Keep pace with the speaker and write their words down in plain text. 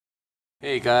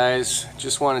Hey guys,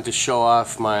 just wanted to show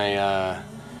off my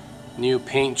new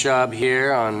paint job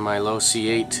here on my Losi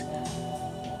 8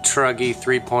 Truggy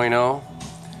 3.0,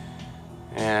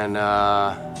 and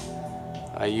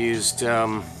I used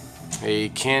a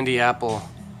candy apple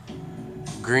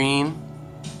green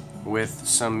with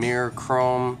some mirror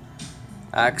chrome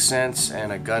accents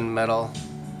and a gunmetal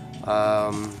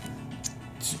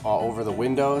all over the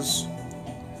windows.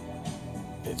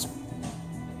 It's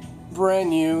brand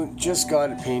new, just got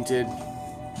it painted,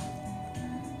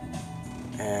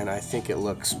 and I think it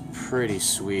looks pretty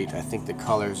sweet. I think the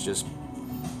colors just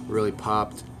really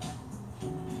popped.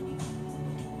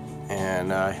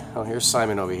 And oh, here's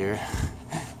Simon over here.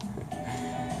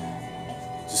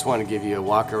 Just want to give you a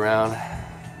walk around.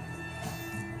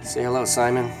 Say hello,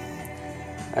 Simon.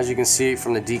 As you can see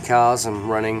from the decals, I'm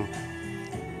running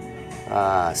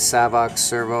Savox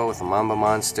servo with a Mamba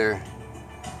Monster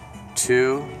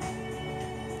 2.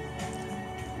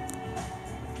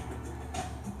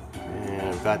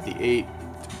 I've got the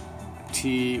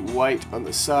 8T white on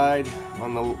the side,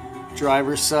 on the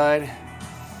driver's side,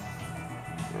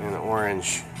 and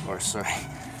orange, or sorry,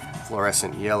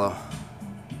 fluorescent yellow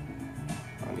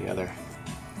on the other.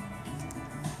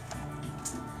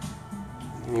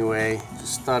 Anyway,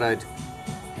 just thought I'd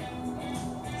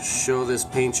show this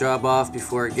paint job off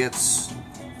before it gets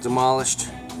demolished.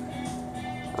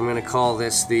 I'm gonna call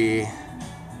this the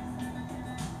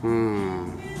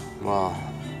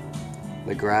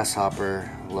the Grasshopper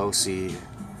Losi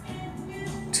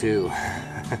 2.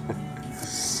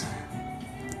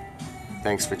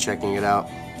 Thanks for checking it out.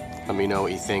 Let me know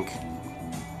what you think.